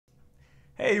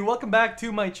Hey, welcome back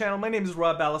to my channel. My name is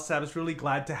Rob Balasabas. Really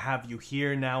glad to have you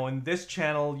here. Now in this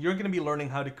channel, you're going to be learning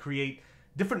how to create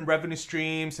different revenue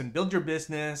streams and build your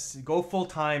business, go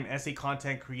full-time as a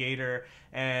content creator.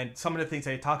 And some of the things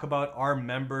I talk about are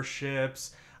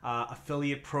memberships,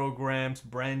 affiliate programs,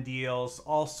 brand deals,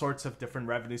 all sorts of different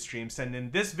revenue streams. And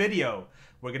in this video,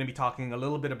 we're going to be talking a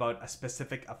little bit about a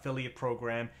specific affiliate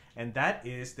program, and that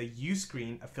is the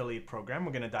uscreen affiliate program.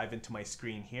 We're going to dive into my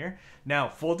screen here. Now,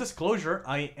 full disclosure,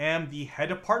 I am the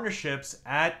head of partnerships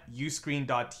at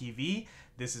uscreen.tv.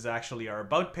 This is actually our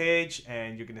about page,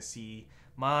 and you're going to see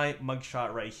my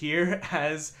mugshot right here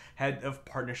as head of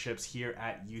partnerships here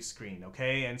at uscreen.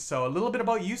 Okay, and so a little bit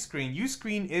about uscreen.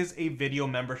 Uscreen is a video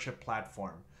membership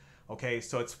platform. Okay,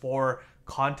 so it's for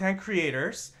content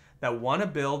creators that want to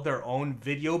build their own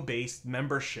video-based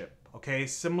membership. Okay,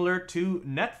 similar to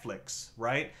Netflix,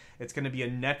 right? It's going to be a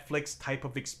Netflix type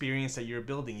of experience that you're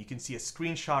building. You can see a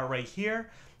screenshot right here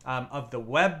of the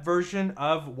web version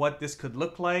of what this could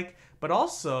look like. But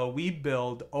also we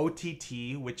build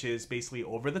OTT, which is basically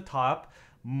over the top,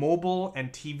 mobile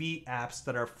and TV apps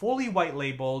that are fully white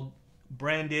labeled,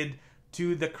 branded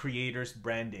to the creator's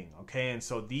branding. Okay, and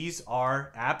so these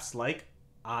are apps like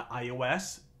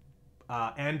iOS,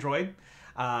 Android,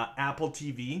 Apple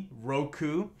TV,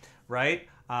 Roku, right?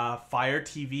 Fire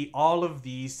TV, all of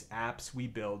these apps we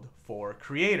build for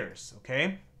creators,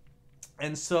 okay?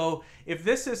 And so if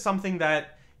this is something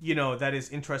that, you know, that is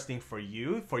interesting for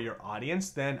you, for your audience,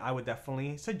 then I would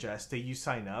definitely suggest that you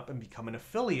sign up and become an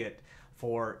affiliate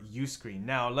for uscreen.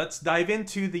 Now, let's dive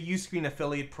into the uscreen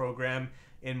affiliate program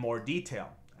in more detail.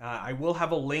 I will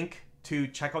have a link to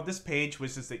check out this page,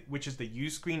 which is the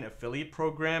uscreen affiliate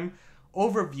program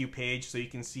overview page, so you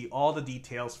can see all the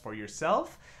details for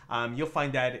yourself. You'll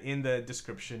find that in the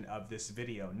description of this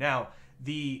video. Now,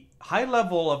 the high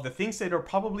level of the things that are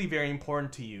probably very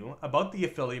important to you about the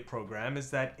affiliate program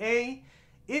is that A,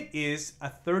 it is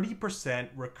a 30%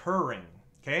 recurring,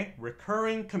 okay?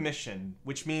 Recurring commission,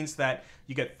 which means that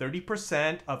you get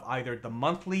 30% of either the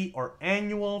monthly or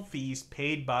annual fees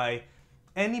paid by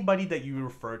anybody that you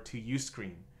refer to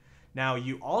uscreen. Now,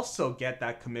 you also get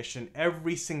that commission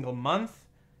every single month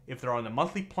if they're on a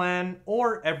monthly plan,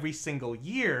 or every single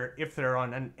year if they're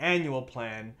on an annual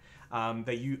plan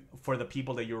for the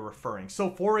people that you're referring. So,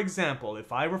 for example,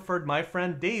 if I referred my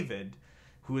friend David,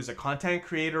 who is a content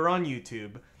creator on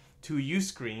YouTube, to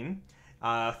uscreen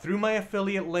through my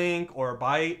affiliate link or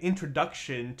by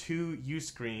introduction to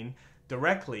uscreen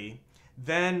directly,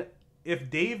 then if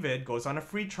David goes on a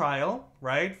free trial,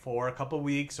 right, for a couple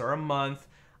weeks or a month,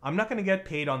 I'm not going to get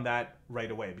paid on that right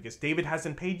away because David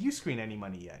hasn't paid uscreen any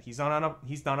money yet. He's not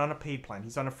on a paid plan.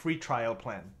 He's on a free trial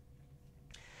plan.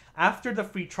 After the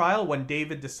free trial, when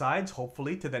David decides,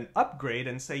 hopefully, to then upgrade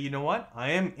and say, you know what,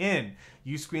 I am in.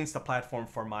 uscreen's the platform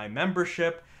for my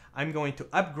membership. I'm going to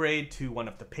upgrade to one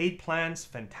of the paid plans.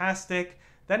 Fantastic.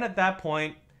 Then at that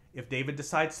point, if David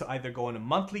decides to either go on a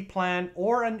monthly plan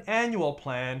or an annual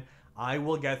plan, I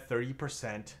will get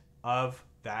 30% of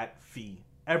that fee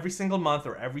every single month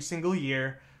or every single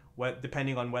year,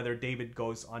 depending on whether David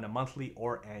goes on a monthly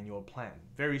or annual plan.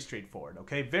 Very straightforward,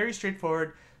 okay? Very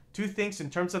straightforward. Two things in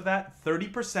terms of that: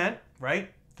 30%, right?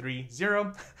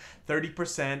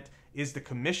 30% is the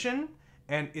commission,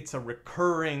 and it's a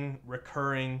recurring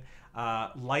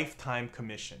lifetime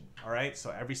commission, all right?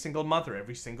 So every single month or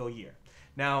every single year.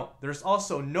 Now, there's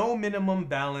also no minimum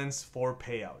balance for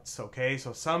payouts, okay?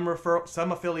 So some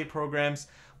affiliate programs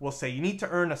will say you need to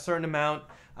earn a certain amount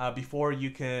before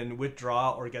you can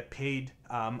withdraw or get paid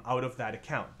out of that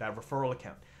account, that referral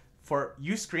account. For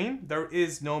uscreen, there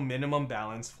is no minimum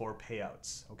balance for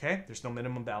payouts, okay? There's no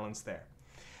minimum balance there.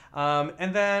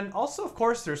 And then also, of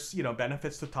course, there's, you know,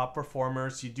 benefits to top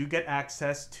performers. You do get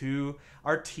access to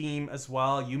our team as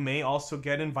well. You may also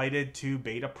get invited to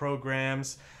beta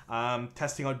programs,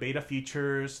 testing out beta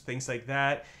features, things like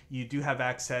that. You do have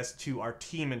access to our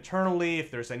team internally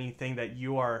if there's anything that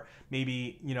you are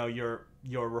maybe, you know, your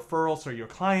referrals or your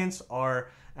clients are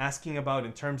asking about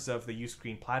in terms of the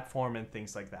uscreen platform and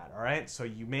things like that. All right, so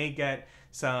you may get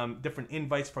some different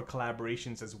invites for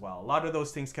collaborations as well. A lot of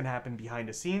those things can happen behind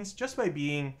the scenes just by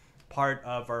being part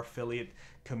of our affiliate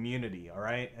community. All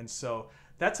right, and so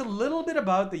that's a little bit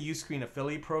about the uscreen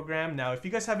affiliate program. Now, if you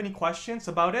guys have any questions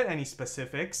about it, any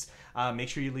specifics, make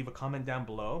sure you leave a comment down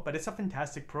below. But it's a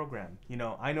fantastic program. You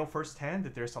know, I know firsthand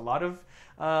that there's a lot of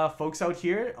folks out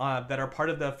here that are part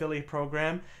of the affiliate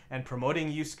program and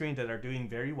promoting uscreen that are doing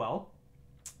very well,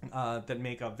 that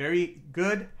make a very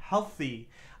good, healthy,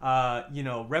 you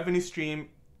know, revenue stream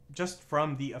just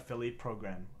from the affiliate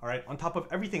program. All right, on top of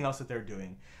everything else that they're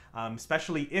doing.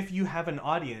 especially if you have an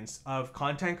audience of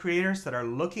content creators that are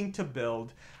looking to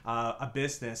build a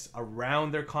business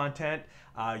around their content.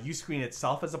 Uscreen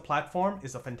itself as a platform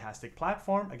is a fantastic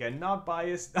platform. Again, not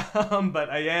biased, but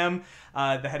I am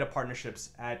the head of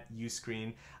partnerships at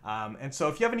Uscreen. And so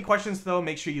if you have any questions though,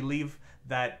 make sure you leave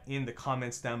that in the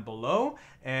comments down below,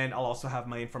 and I'll also have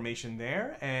my information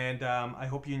there. And I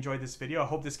hope you enjoyed this video. I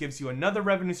hope this gives you another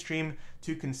revenue stream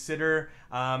to consider.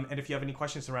 And if you have any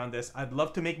questions around this, I'd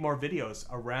love to make more videos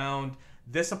around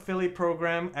this affiliate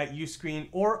program at Uscreen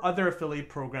or other affiliate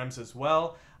programs as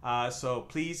well. So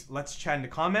please, let's chat in the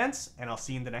comments, and I'll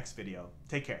see you in the next video.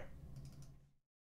 Take care.